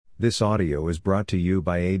This audio is brought to you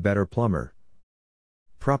by A Better Plumber.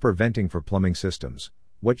 Proper venting for plumbing systems.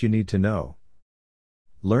 What you need to know.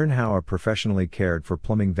 Learn how a professionally cared for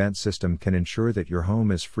plumbing vent system can ensure that your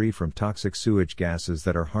home is free from toxic sewage gases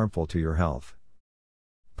that are harmful to your health.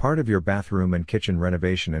 Part of your bathroom and kitchen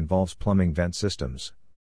renovation involves plumbing vent systems.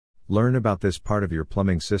 Learn about this part of your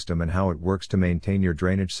plumbing system and how it works to maintain your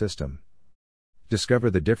drainage system.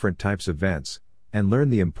 Discover the different types of vents, and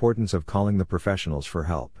learn the importance of calling the professionals for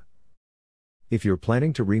help. If you're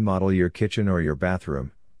planning to remodel your kitchen or your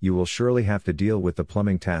bathroom, you will surely have to deal with the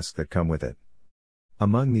plumbing tasks that come with it.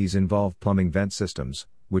 Among these involve plumbing vent systems,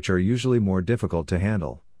 which are usually more difficult to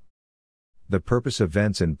handle. The purpose of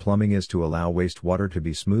vents in plumbing is to allow wastewater to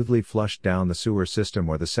be smoothly flushed down the sewer system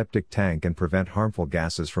or the septic tank and prevent harmful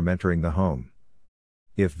gases from entering the home.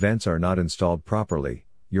 If vents are not installed properly,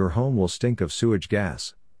 your home will stink of sewage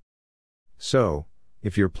gas. So,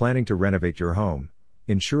 if you're planning to renovate your home,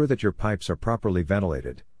 ensure that your pipes are properly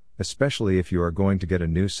ventilated, especially if you are going to get a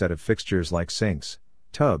new set of fixtures like sinks,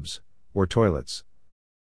 tubs, or toilets.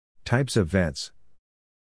 Types of vents.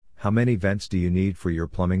 How many vents do you need for your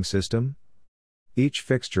plumbing system? Each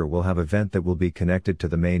fixture will have a vent that will be connected to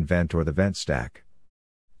the main vent or the vent stack.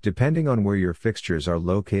 Depending on where your fixtures are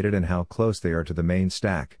located and how close they are to the main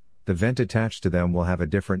stack, the vent attached to them will have a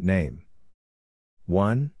different name.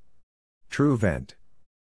 1. True vent.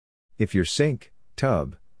 If your sink,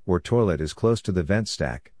 tub, or toilet is close to the vent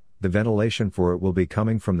stack, the ventilation for it will be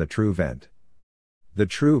coming from the true vent. The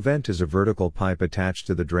true vent is a vertical pipe attached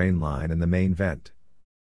to the drain line in the main vent.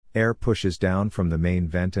 Air pushes down from the main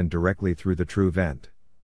vent and directly through the true vent.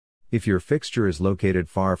 If your fixture is located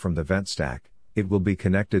far from the vent stack, it will be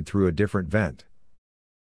connected through a different vent.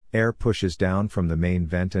 Air pushes down from the main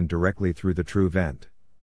vent and directly through the true vent.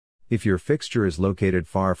 If your fixture is located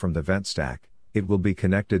far from the vent stack, it will be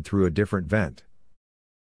connected through a different vent.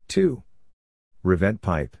 2. Revent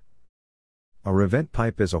pipe. A revent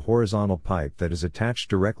pipe is a horizontal pipe that is attached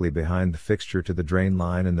directly behind the fixture to the drain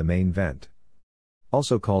line and the main vent.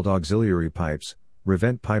 Also called auxiliary pipes,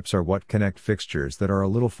 revent pipes are what connect fixtures that are a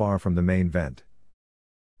little far from the main vent.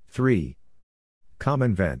 3.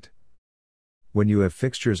 Common vent. When you have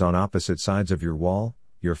fixtures on opposite sides of your wall,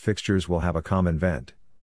 your fixtures will have a common vent.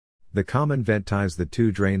 The common vent ties the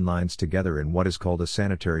two drain lines together in what is called a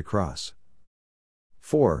sanitary cross.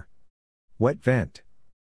 4. Wet vent.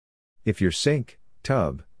 If your sink,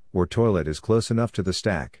 tub, or toilet is close enough to the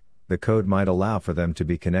stack, the code might allow for them to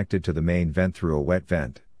be connected to the main vent through a wet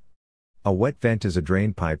vent. A wet vent is a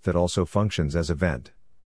drain pipe that also functions as a vent.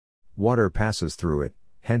 Water passes through it,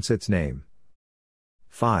 hence its name.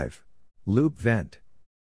 5. Loop vent.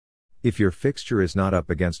 If your fixture is not up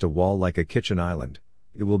against a wall like a kitchen island,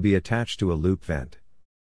 it will be attached to a loop vent.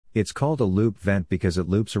 It's called a loop vent because it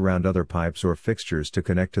loops around other pipes or fixtures to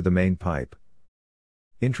connect to the main pipe.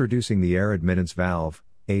 Introducing the Air Admittance Valve,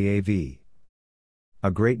 AAV.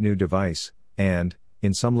 A great new device, and,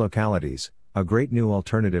 in some localities, a great new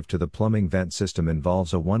alternative to the plumbing vent system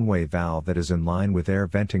involves a one-way valve that is in line with air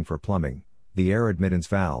venting for plumbing, the air admittance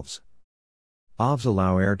valves. AVs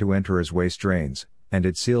allow air to enter as waste drains, and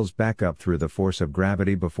it seals back up through the force of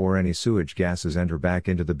gravity before any sewage gases enter back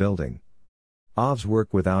into the building. AVs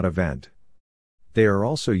work without a vent. They are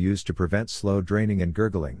also used to prevent slow draining and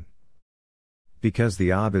gurgling. Because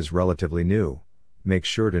the AV is relatively new, make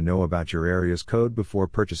sure to know about your area's code before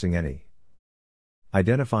purchasing any.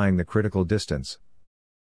 Identifying the critical distance.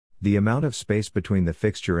 The amount of space between the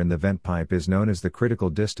fixture and the vent pipe is known as the critical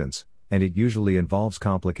distance, and it usually involves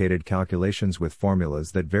complicated calculations with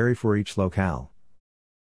formulas that vary for each locale.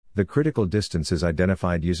 The critical distance is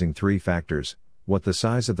identified using three factors: what the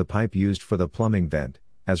size of the pipe used for the plumbing vent,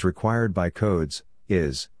 as required by codes,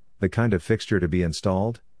 is, the kind of fixture to be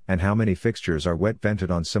installed, and how many fixtures are wet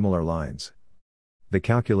vented on similar lines. The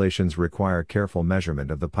calculations require careful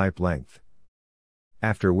measurement of the pipe length.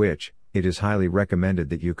 After which, it is highly recommended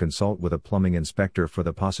that you consult with a plumbing inspector for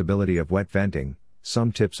the possibility of wet venting,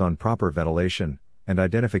 some tips on proper ventilation, and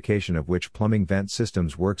identification of which plumbing vent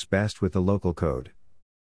systems works best with the local code.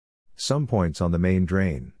 Some points on the main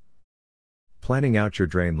drain. Planning out your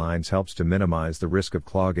drain lines helps to minimize the risk of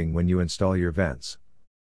clogging when you install your vents.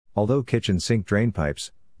 Although kitchen sink drain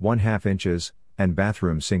pipes, 1/2 inches, and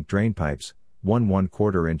bathroom sink drain pipes,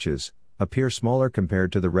 1/4 inches, appear smaller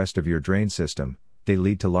compared to the rest of your drain system, they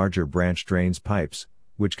lead to larger branch drains pipes,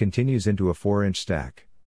 which continues into a 4-inch stack.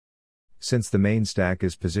 Since the main stack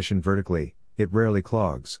is positioned vertically, it rarely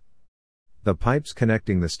clogs. The pipes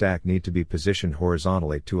connecting the stack need to be positioned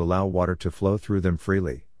horizontally to allow water to flow through them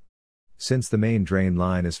freely. Since the main drain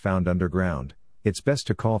line is found underground, it's best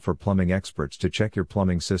to call for plumbing experts to check your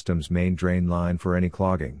plumbing system's main drain line for any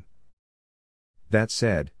clogging. That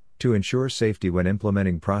said, to ensure safety when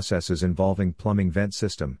implementing processes involving plumbing vent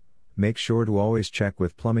system, make sure to always check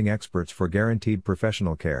with plumbing experts for guaranteed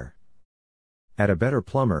professional care. At A Better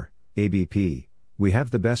Plumber, ABP, we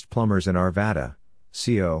have the best plumbers in Arvada,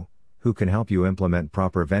 CO, who can help you implement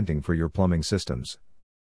proper venting for your plumbing systems.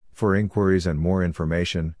 For inquiries and more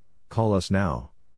information, call us now.